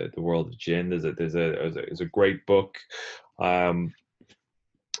the world of jinn, there's a great book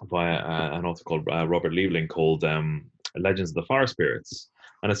by an author called Robert Liebling called Legends of the Fire Spirits,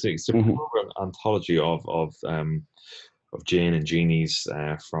 and it's a anthology of jinn and genies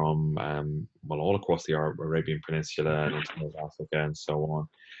from all across the Arabian Peninsula and into North Africa and so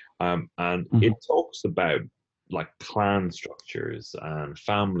on, and it talks about like clan structures and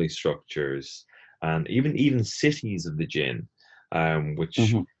family structures, and even cities of the jinn, which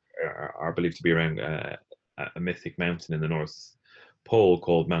are believed to be around a mythic mountain in the North Pole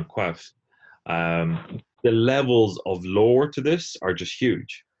called Mount Qaf. The levels of lore to this are just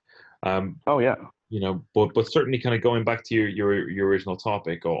huge. But certainly kind of going back to your original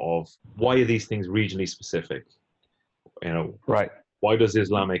topic of why are these things regionally specific? Right. Why does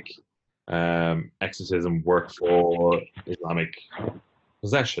Islamic exorcism work for Islamic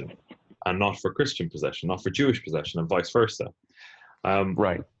possession and not for Christian possession, not for Jewish possession, and vice versa?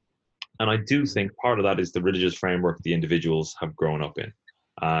 Right. And I do think part of that is the religious framework the individuals have grown up in,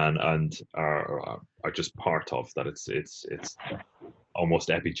 and are just part of that. It's almost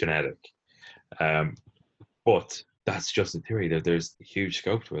epigenetic. But that's just a theory. There's huge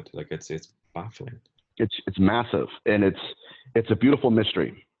scope to it. Like it's baffling. It's massive, and it's a beautiful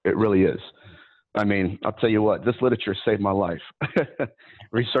mystery. It really is. I mean, I'll tell you what, this literature saved my life.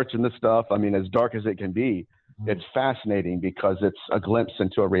 Researching this stuff, I mean, as dark as it can be, it's fascinating because it's a glimpse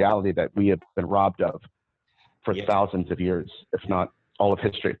into a reality that we have been robbed of for thousands of years, if not all of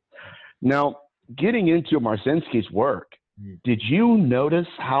history. Now, getting into Marcinski's work, did you notice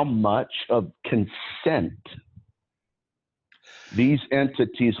how much of consent these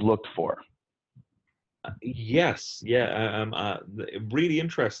entities looked for? Yes, really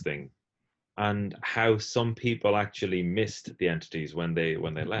interesting, and how some people actually missed the entities when they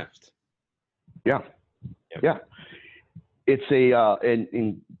left. Yeah. It's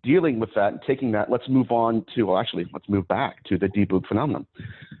in dealing with that and taking that. Let's move on to let's move back to the Dybbuk phenomenon.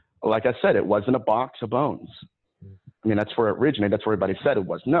 Like I said, it wasn't a box of bones. I mean, that's where it originated. That's where everybody said it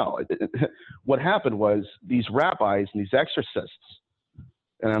was. No, what happened was these rabbis and these exorcists.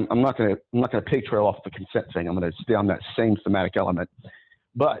 And I'm not going to pigtail off the consent thing. I'm going to stay on that same thematic element.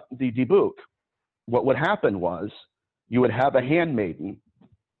 But the Dybbuk, what would happen was you would have a handmaiden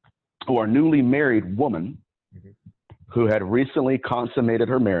or a newly married woman who had recently consummated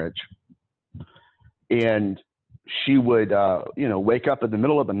her marriage, and she would, wake up in the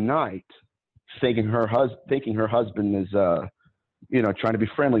middle of the night thinking her husband is, trying to be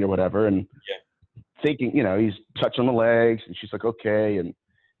friendly or whatever, and thinking, he's touching the legs, and she's like, okay, and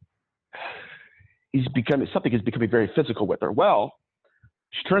something is becoming very physical with her. Well,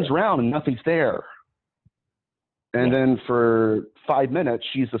 she turns around and nothing's there. And then for 5 minutes,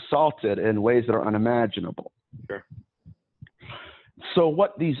 she's assaulted in ways that are unimaginable. Sure. So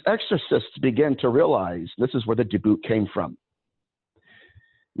what these exorcists began to realize, this is where the Dybbuk came from.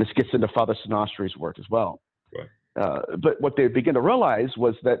 This gets into Father Sinastri's work as well. Right. But what they began to realize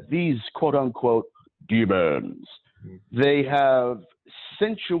was that these quote-unquote demons, they have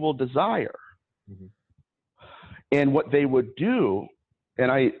sensual desire. And what they would do,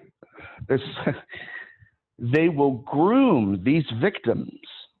 they will groom these victims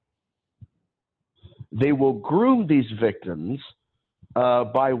they will groom these victims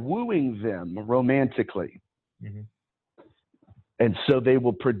by wooing them romantically. Mm-hmm. And so they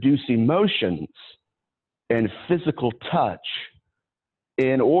will produce emotions and physical touch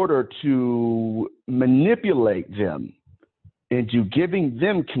in order to manipulate them into giving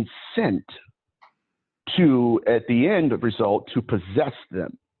them consent to, at the end result, to possess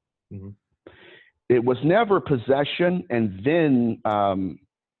them. Mm-hmm. It was never possession and then,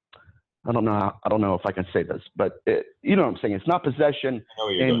 I don't know if I can say this, but you know what I'm saying? It's not possession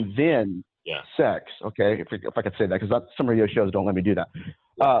and then sex. Okay, if I could say that, because some radio shows don't let me do that.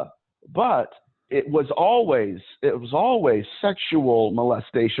 But it was always sexual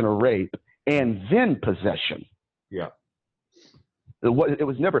molestation or rape and then possession. Yeah. It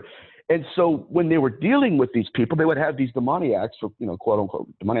was never. And so when they were dealing with these people, they would have these demoniacs, or, you know, quote unquote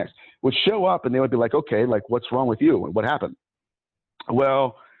demoniacs, would show up and they would be like, okay, like, what's wrong with you? What happened?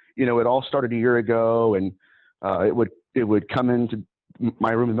 Well, you know, it all started a year ago, and it would come into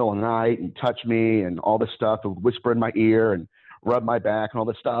my room in the middle of the night and touch me and all this stuff. It would whisper in my ear and rub my back and all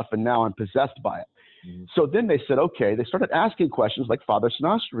this stuff, and now I'm possessed by it. Mm-hmm. So then they said, okay, they started asking questions like Father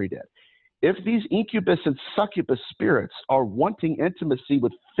Sinastri did. If these incubus and succubus spirits are wanting intimacy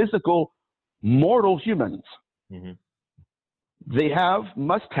with physical, mortal humans, mm-hmm. they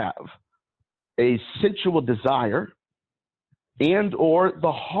must have a sensual desire and or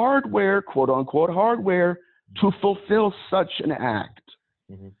the hardware, quote unquote, hardware to fulfill such an act.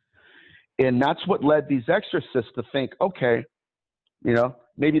 Mm-hmm. And that's what led these exorcists to think, okay, you know,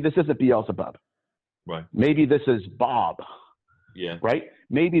 maybe this isn't Beelzebub. Right. Maybe this is Bob. Yeah. Right?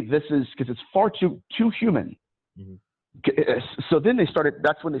 Maybe this is, because it's far too human. Mm-hmm. So then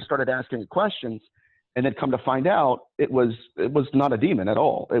that's when they started asking questions, and then come to find out it was not a demon at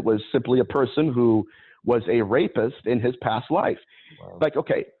all. It was simply a person who was a rapist in his past life. Wow. Like,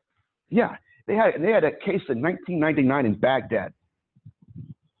 okay, yeah, they had a case in 1999 in Baghdad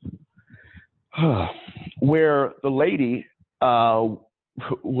where the lady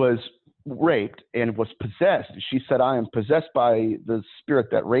was raped and was possessed. She said, I am possessed by the spirit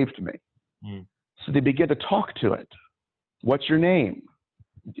that raped me. Mm. So they began to talk to it. What's your name?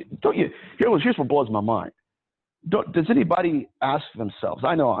 Here's what blows my mind. Does anybody ask themselves?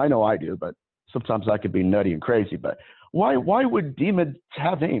 I know I do, but sometimes I could be nutty and crazy, but why would demons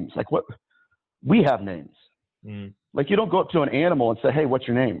have names? Like, what? We have names. Mm. Like, you don't go up to an animal and say, hey, what's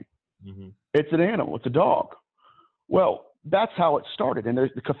your name? Mm-hmm. It's an animal. It's a dog. Well, that's how it started. And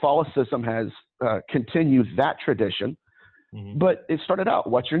the Catholicism has continued that tradition. Mm-hmm. But it started out,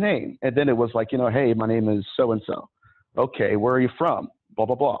 what's your name? And then it was like, you know, hey, my name is so-and-so. Okay, where are you from? Blah,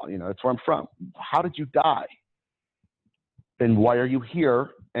 blah, blah. You know, that's where I'm from. How did you die? And why are you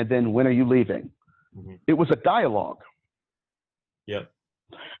here? And then when are you leaving? Mm-hmm. It was a dialogue. Yep.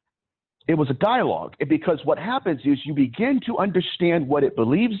 It was a dialogue. Because what happens is you begin to understand what it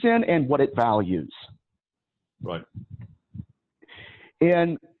believes in and what it values. Right.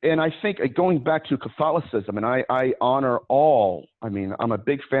 And I think going back to Catholicism, and I honor all, I mean, I'm a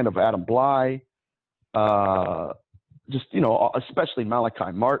big fan of Adam Bly, just, you know, especially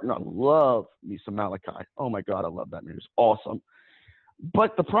Malachi Martin. I love me some Malachi. Oh my God, I love that man. It's awesome.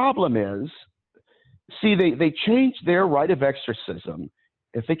 But the problem is, see, they changed their rite of exorcism.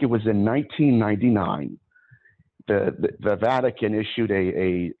 I think it was in 1999. The Vatican issued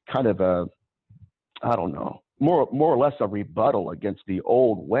a kind of a, I don't know, more or less a rebuttal against the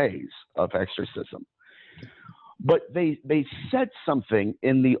old ways of exorcism. But they said something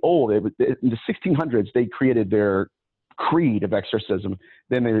in the old, in the 1600s, they created their creed of exorcism.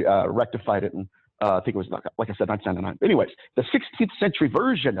 Then they rectified it, and I think it was, like I said, 1999. Anyways, the 16th century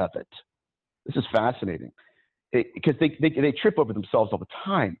version of it, this is fascinating, because they trip over themselves all the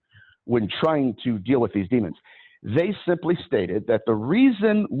time when trying to deal with these demons. They simply stated that the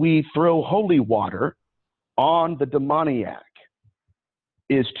reason we throw holy water on the demoniac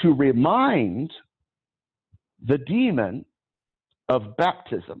is to remind the demon of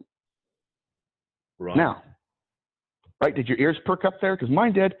baptism. Right. Now, right? Did your ears perk up there? Because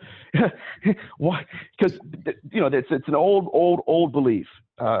mine did. Why? Because, you know, it's an old belief.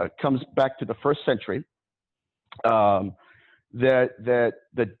 Comes back to the first century. That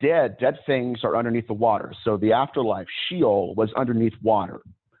the dead things are underneath the water. So the afterlife, Sheol, was underneath water.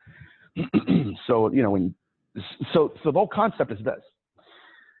 So, you know, so the whole concept is this: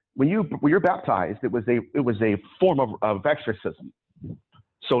 when you're baptized, it was a form of exorcism.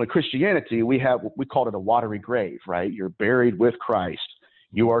 So in Christianity, we called it a watery grave, right? You're buried with Christ.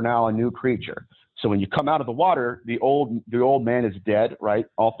 You are now a new creature. So when you come out of the water, the old man is dead, right?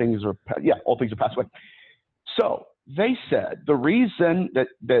 All things are passed away. So they said the reason that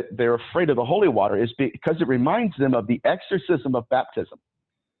they're afraid of the holy water is because it reminds them of the exorcism of baptism.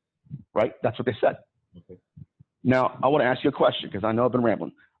 Right? That's what they said. Okay. Now, I want to ask you a question because I know I've been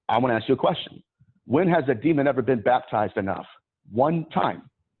rambling. I want to ask you a question. When has a demon ever been baptized enough? One time.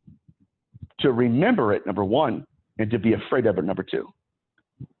 To remember it, number one, and to be afraid of it, number two.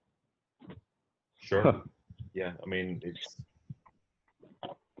 Sure. Yeah, I mean,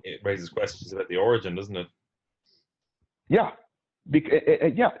 it raises questions about the origin, doesn't it? Yeah.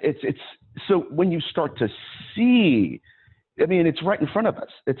 It's so when you start to see, I mean, it's right in front of us.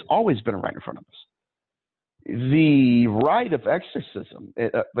 It's always been right in front of us. The rite of exorcism,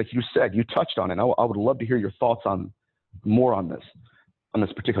 like you said, you touched on it. I would love to hear your thoughts on more on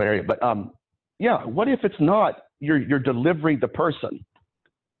this particular area. But yeah, what if it's not you're delivering the person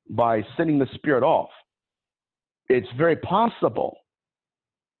by sending the spirit off? It's very possible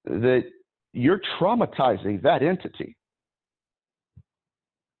that you're traumatizing that entity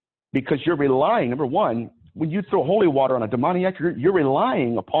because you're relying, number one, when you throw holy water on a demoniac, you're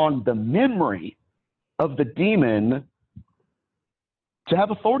relying upon the memory of the demon to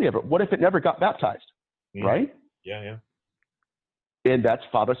have authority over it. What if it never got baptized? Yeah. Right? Yeah. And that's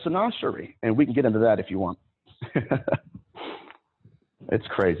Father Sennacherib. And we can get into that if you want. It's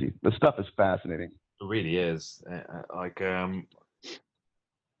crazy. This stuff is fascinating. It really is.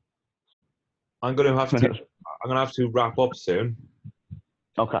 I'm going to have to wrap up soon.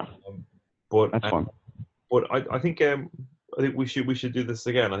 Okay. But that's fine. But I think we should do this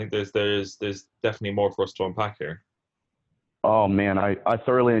again. I think there's definitely more for us to unpack here. Oh man, I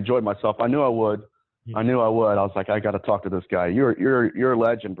thoroughly enjoyed myself. I knew I would. I knew I would. I was like, I got to talk to this guy. You're a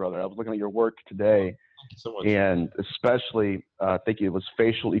legend, brother. I was looking at your work today, thank you so much. And especially I think it was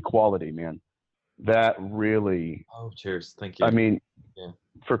facial equality, man. That really. Oh, cheers! Thank you. I mean,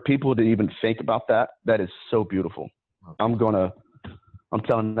 for people to even think about that is so beautiful. Okay. I'm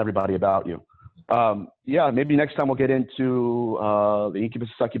telling everybody about you. Yeah, maybe next time we'll get into the Incubus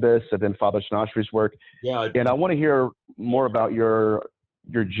Succubus and then Father Sennacherib's work. Yeah. And I want to hear more about your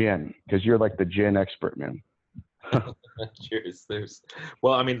gin because you're like the gin expert, man. Cheers.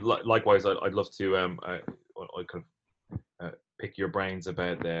 Well, I mean, likewise, I'd love to I kind of pick your brains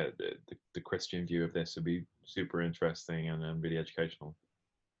about the Christian view of this. It'd be super interesting and really educational.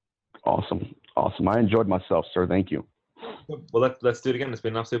 Awesome. I enjoyed myself, sir. Thank you. Well, let's do it again. It's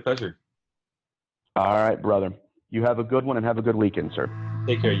been an absolute pleasure. All right, brother. You have a good one and have a good weekend, sir.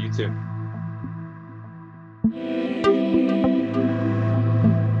 Take care. You too.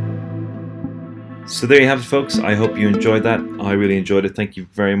 So there you have it, folks. I hope you enjoyed that. I really enjoyed it. Thank you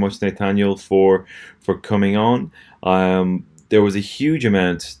very much, Nathaniel, for coming on. There was a huge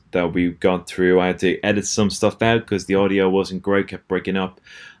amount that we got through. I had to edit some stuff out because the audio wasn't great, kept breaking up.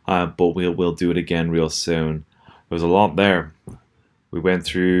 But we'll do it again real soon. There was a lot there. We went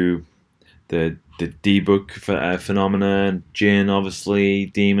through the D-book phenomena, jinn, obviously,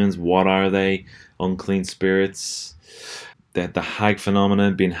 demons, what are they, unclean spirits, the hag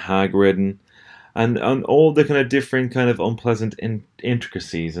phenomena, being hag-ridden, and all the kind of different kind of unpleasant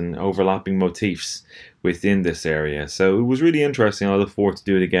intricacies and overlapping motifs within this area. So it was really interesting. I look forward to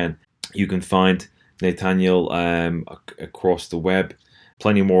do it again. You can find Nathaniel across the web.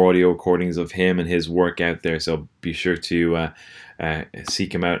 Plenty more audio recordings of him and his work out there, so be sure to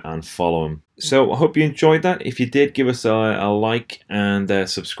seek him out and follow him. So I hope you enjoyed that. If you did, give us a like and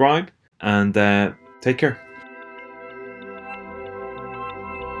subscribe, and take care.